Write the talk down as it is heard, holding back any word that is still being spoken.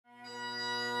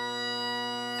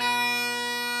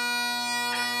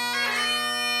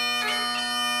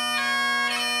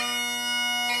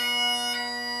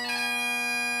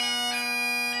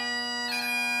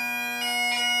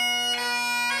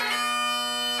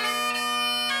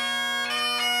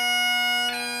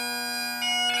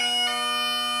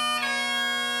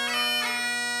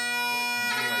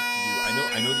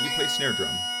know that you play snare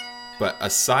drum, but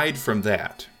aside from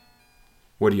that,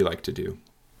 what do you like to do?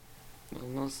 Well,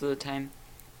 most of the time,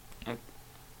 I,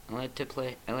 I like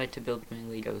to build my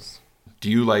Legos. Do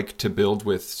you like to build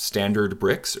with standard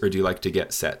bricks, or do you like to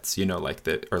get sets, like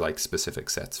that, or like specific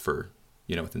sets for,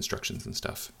 with instructions and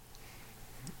stuff?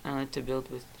 I like to build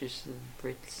with just the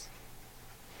bricks.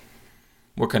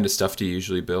 What kind of stuff do you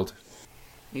usually build?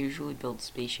 I usually build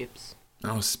spaceships.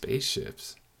 Oh,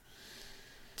 spaceships.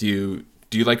 Do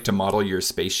you like to model your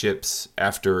spaceships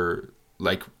after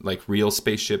like real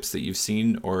spaceships that you've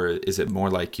seen, or is it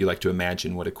more like you like to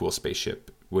imagine what a cool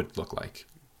spaceship would look like?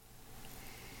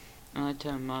 I like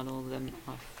to model them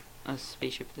off a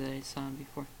spaceship that I saw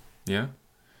before. Yeah.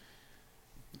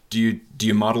 Do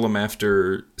you model them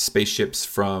after spaceships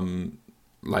from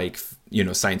like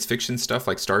science fiction stuff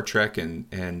like Star Trek and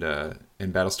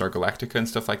Battlestar Galactica and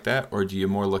stuff like that, or do you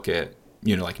more look at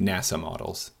like NASA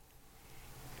models?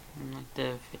 Like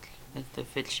the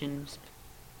fiction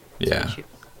Yeah. spaceships.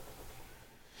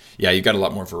 Yeah, you got a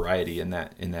lot more variety in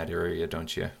that area,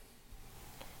 don't you?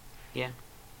 Yeah.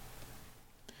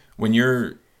 When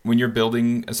you're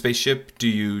building a spaceship, do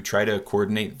you try to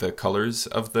coordinate the colors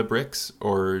of the bricks,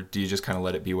 or do you just kind of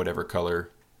let it be whatever color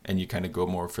and you kind of go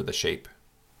more for the shape?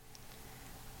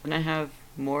 When I have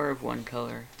more of one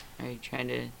color, I try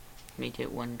to make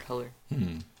it one color.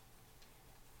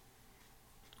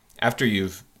 After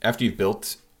you've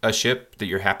built a ship that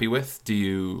you're happy with, do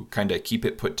you kind of keep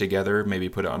it put together, maybe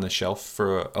put it on the shelf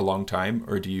for a long time,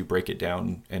 or do you break it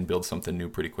down and build something new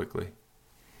pretty quickly?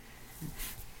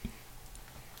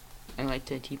 I like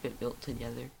to keep it built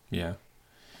together. Yeah.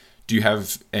 Do you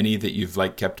have any that you've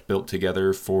like kept built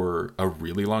together for a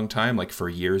really long time, like for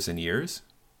years and years?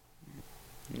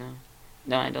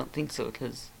 No, I don't think so,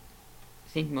 because I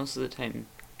think most of the time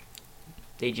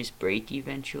they just break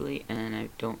eventually, and I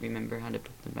don't remember how to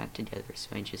put them back together, so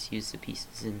I just use the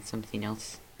pieces in something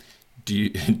else. Do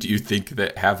you think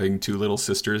that having two little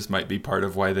sisters might be part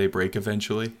of why they break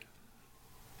eventually?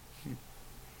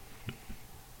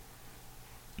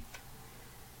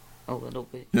 A little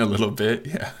bit. A little bit,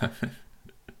 yeah.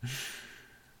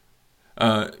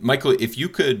 Michael, if you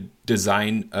could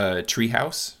design a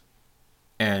treehouse,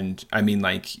 and I mean,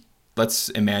 like, let's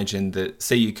imagine that,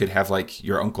 say you could have like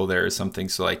your uncle there or something,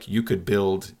 so like you could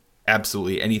build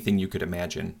absolutely anything you could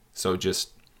imagine, so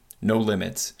just no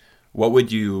limits. What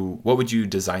would you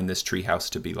design this treehouse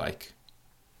to be like?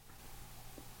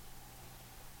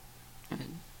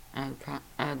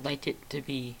 I'd like it to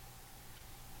be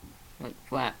like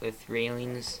flat with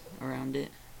railings around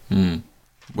it.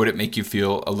 Would it make you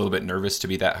feel a little bit nervous to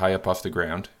be that high up off the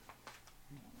ground?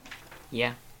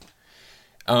 Yeah.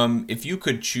 If you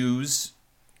could choose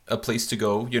a place to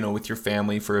go, with your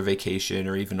family for a vacation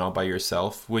or even all by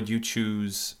yourself, would you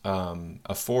choose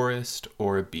a forest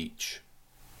or a beach?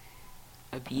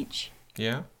 A beach.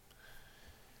 Yeah?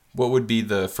 What would be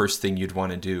the first thing you'd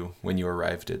want to do when you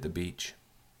arrived at the beach?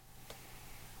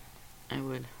 I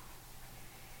would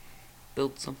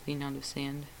build something out of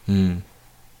sand. Like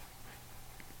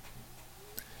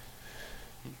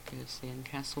a sand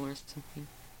castle or something.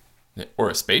 Or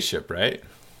a spaceship, right?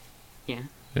 Yeah.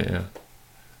 Yeah.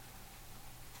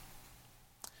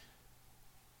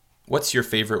 What's your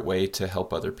favorite way to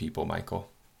help other people, Michael?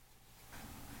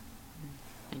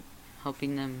 Like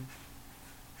helping them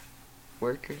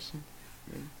work or something.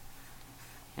 Or,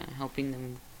 yeah, helping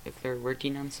them if they're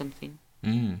working on something.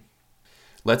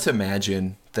 Let's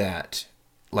imagine that,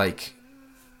 like,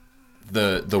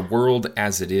 the world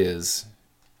as it is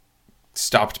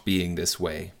stopped being this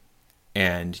way,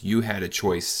 and you had a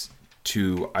choice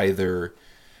to either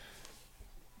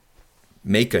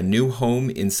make a new home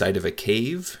inside of a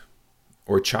cave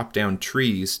or chop down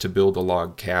trees to build a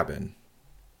log cabin.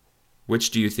 Which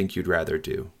do you think you'd rather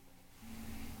do?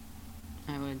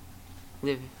 I would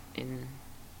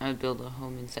build a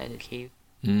home inside a cave.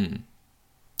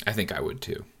 I think I would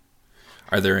too.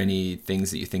 Are there any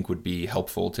things that you think would be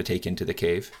helpful to take into the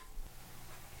cave?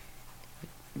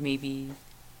 Maybe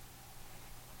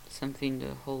something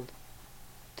to hold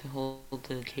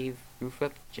the cave roof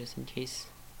up, just in case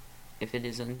if it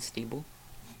is unstable.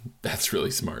 That's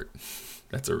really smart.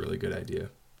 That's a really good idea.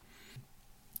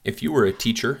 If you were a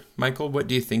teacher, Michael, what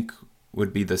do you think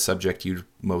would be the subject you'd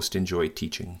most enjoy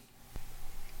teaching?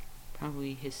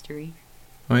 Probably history.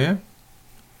 Oh, yeah?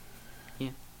 Yeah.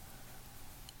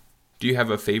 Do you have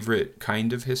a favorite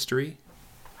kind of history?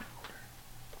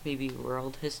 Maybe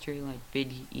world history, like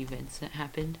big events that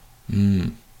happened.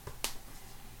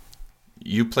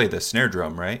 You play the snare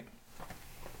drum, right?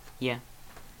 Yeah.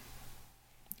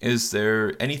 Is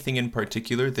there anything in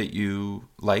particular that you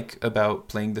like about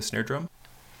playing the snare drum?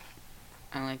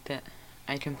 I like that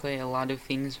I can play a lot of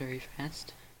things very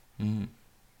fast. Mm.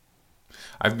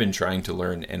 I've been trying to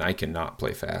learn, and I cannot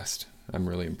play fast. I'm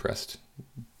really impressed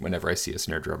whenever I see a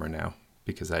snare drummer now,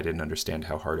 because I didn't understand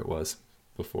how hard it was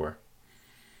before.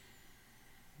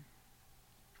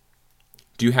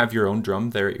 Do you have your own drum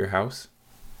there at your house?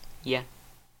 Yeah.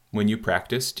 When you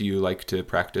practice, do you like to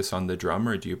practice on the drum,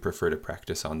 or do you prefer to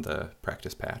practice on the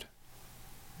practice pad?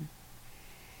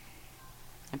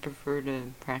 I prefer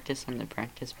to practice on the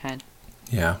practice pad.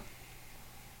 Yeah.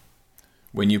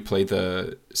 When you play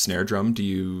the snare drum, do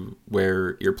you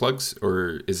wear earplugs,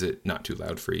 or is it not too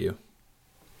loud for you?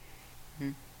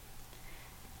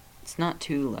 It's not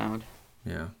too loud.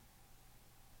 Yeah.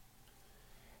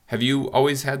 Have you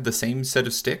always had the same set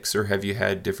of sticks, or have you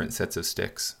had different sets of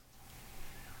sticks?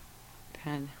 I've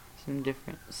had some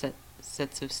different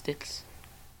sets of sticks.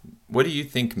 What do you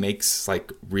think makes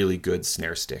like really good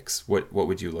snare sticks? What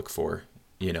would you look for,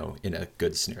 in a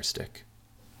good snare stick?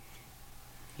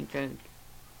 I think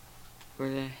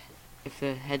if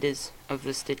the head of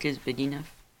the stick is big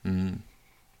enough. Mm.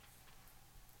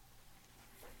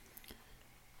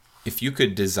 If you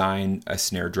could design a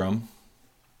snare drum,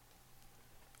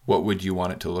 what would you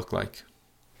want it to look like?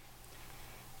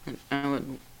 I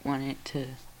would want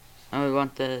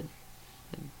the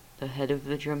head of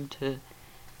the drum to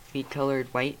be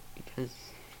colored white, because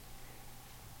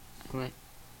I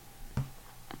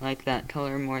like that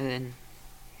color more than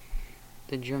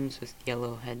the drums with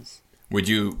yellow heads. Would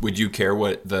you care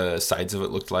what the sides of it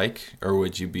looked like, or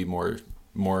would you be more?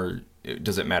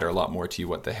 Does it matter a lot more to you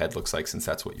what the head looks like, since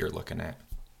that's what you're looking at?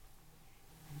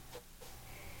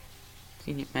 I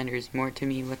think it matters more to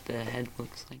me what the head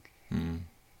looks like.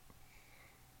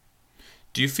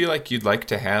 Do you feel like you'd like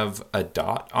to have a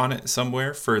dot on it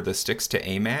somewhere for the sticks to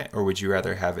aim at, or would you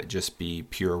rather have it just be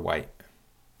pure white?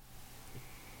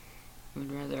 I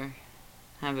would rather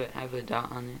have a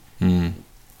dot on it. Mm.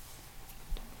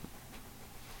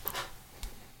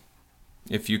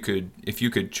 If you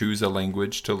could choose a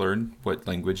language to learn, what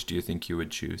language do you think you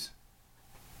would choose?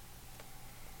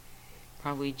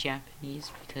 Probably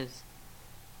Japanese, because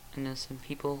I know some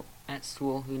people at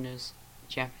school who knows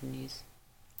Japanese.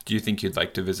 Do you think you'd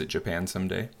like to visit Japan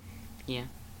someday? Yeah.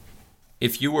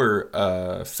 If you were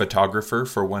a photographer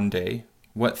for one day,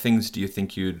 what things do you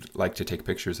think you'd like to take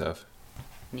pictures of?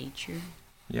 Nature.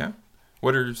 Yeah?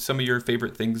 What are some of your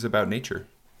favorite things about nature?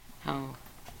 How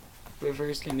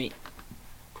rivers can make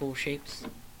cool shapes.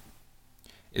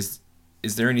 Is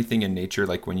there anything in nature,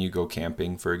 like when you go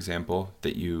camping, for example,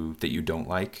 that you don't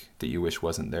like, that you wish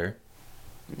wasn't there?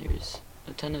 There's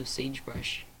a ton of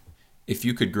sagebrush. If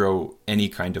you could grow any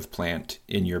kind of plant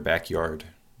in your backyard,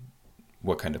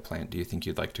 what kind of plant do you think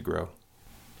you'd like to grow?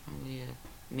 Probably a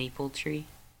maple tree.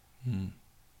 Do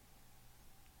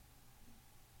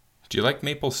you like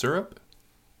maple syrup?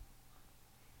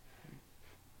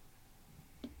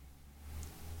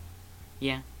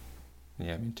 Yeah.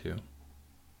 Yeah, me too.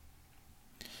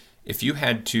 If you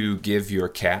had to give your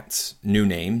cats new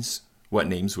names, what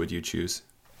names would you choose?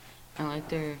 I like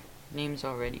their names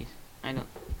already. I don't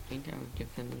think I would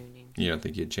give them new names. You don't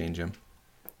think you'd change them?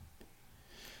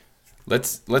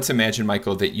 Let's imagine,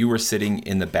 Michael, that you were sitting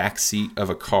in the back seat of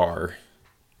a car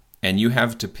and you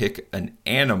have to pick an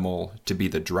animal to be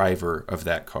the driver of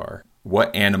that car.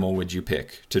 What animal would you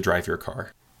pick to drive your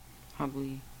car?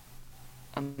 Probably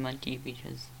a monkey,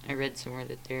 because I read somewhere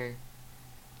that they're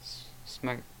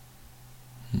smart.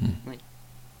 Like,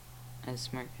 as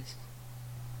smart as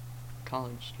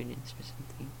college students or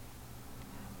something.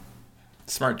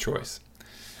 Smart choice.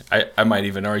 I might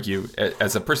even argue,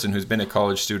 as a person who's been a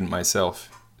college student myself,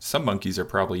 some monkeys are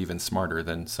probably even smarter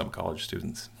than some college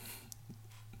students.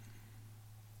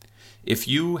 If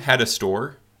you had a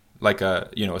store, like a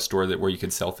store where you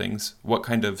could sell things, what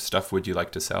kind of stuff would you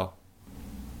like to sell?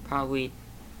 Probably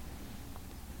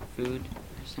food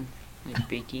or something, like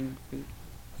baking food.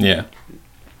 Yeah.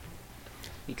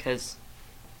 Because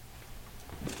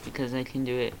I can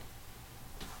do it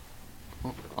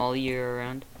all year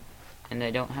around, and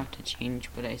I don't have to change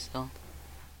what I sell.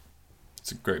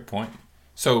 That's a great point.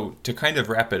 So to kind of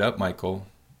wrap it up, Michael,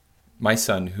 my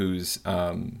son,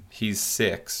 he's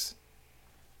 6,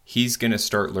 he's going to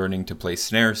start learning to play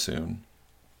snare soon.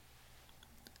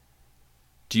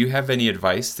 Do you have any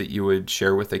advice that you would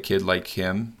share with a kid like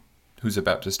him who's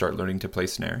about to start learning to play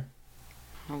snare?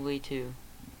 Probably to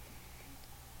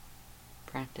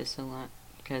practice a lot,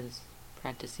 because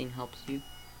practicing helps you.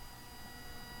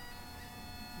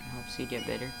 It helps you get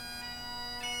better.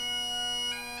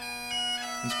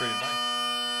 That's great advice.